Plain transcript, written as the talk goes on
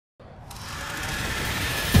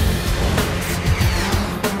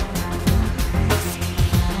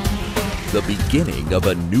the beginning of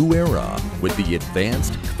a new era with the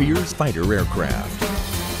advanced Kfir fighter aircraft.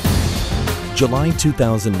 July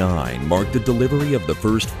 2009 marked the delivery of the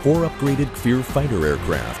first 4 upgraded Kfir fighter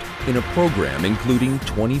aircraft in a program including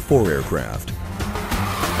 24 aircraft.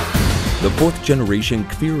 The 4th generation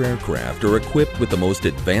Kfir aircraft are equipped with the most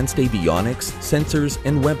advanced avionics, sensors,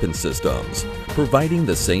 and weapon systems, providing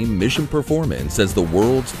the same mission performance as the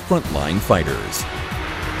world's frontline fighters.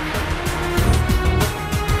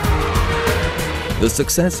 The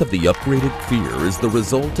success of the upgraded Kfir is the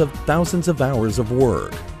result of thousands of hours of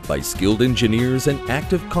work by skilled engineers and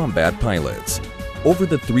active combat pilots. Over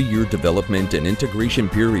the 3-year development and integration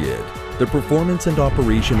period, the performance and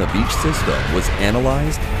operation of each system was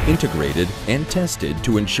analyzed, integrated, and tested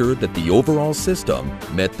to ensure that the overall system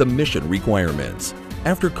met the mission requirements.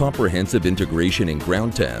 After comprehensive integration and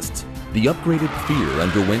ground tests, the upgraded Kfir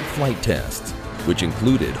underwent flight tests, which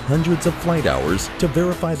included hundreds of flight hours to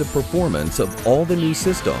verify the performance of all the new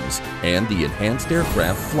systems and the enhanced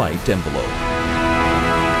aircraft flight envelope.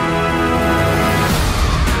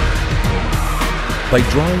 By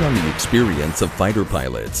drawing on the experience of fighter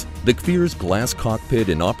pilots, the Kfir's glass cockpit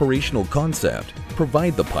and operational concept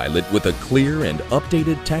provide the pilot with a clear and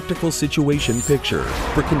updated tactical situation picture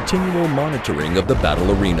for continual monitoring of the battle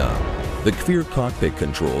arena. The Kfir cockpit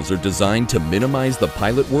controls are designed to minimize the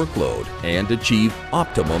pilot workload and achieve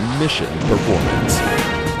optimum mission performance.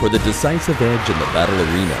 For the decisive edge in the battle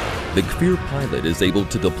arena, the Kfir pilot is able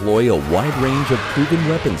to deploy a wide range of proven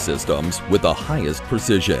weapon systems with the highest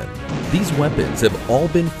precision. These weapons have all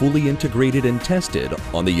been fully integrated and tested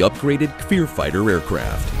on the upgraded Kfir fighter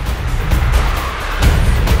aircraft.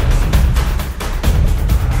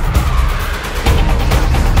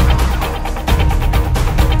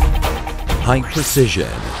 High precision,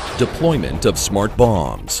 deployment of smart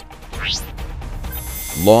bombs,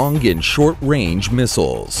 long and short-range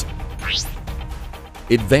missiles,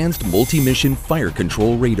 advanced multi-mission fire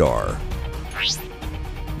control radar,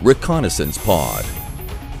 reconnaissance pod,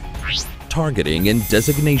 targeting and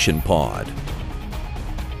designation pod,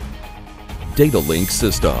 data link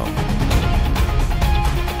system.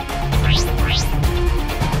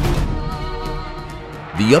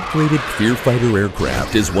 The upgraded Kfir fighter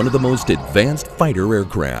aircraft is one of the most advanced fighter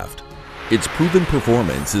aircraft. Its proven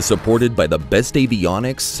performance is supported by the best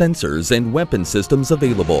avionics, sensors, and weapon systems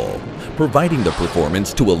available, providing the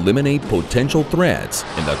performance to eliminate potential threats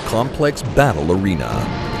in the complex battle arena.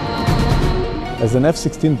 As an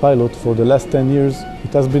F-16 pilot for the last 10 years,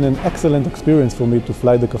 it has been an excellent experience for me to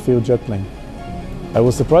fly the Kfir jet plane. I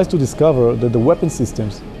was surprised to discover that the weapon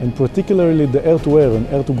systems, and particularly the air-to-air and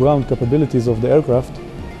air-to-ground capabilities of the aircraft,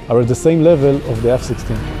 are at the same level of the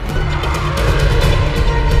F-16.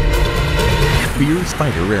 Kfir's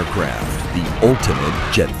fighter aircraft, the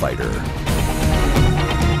ultimate jet fighter.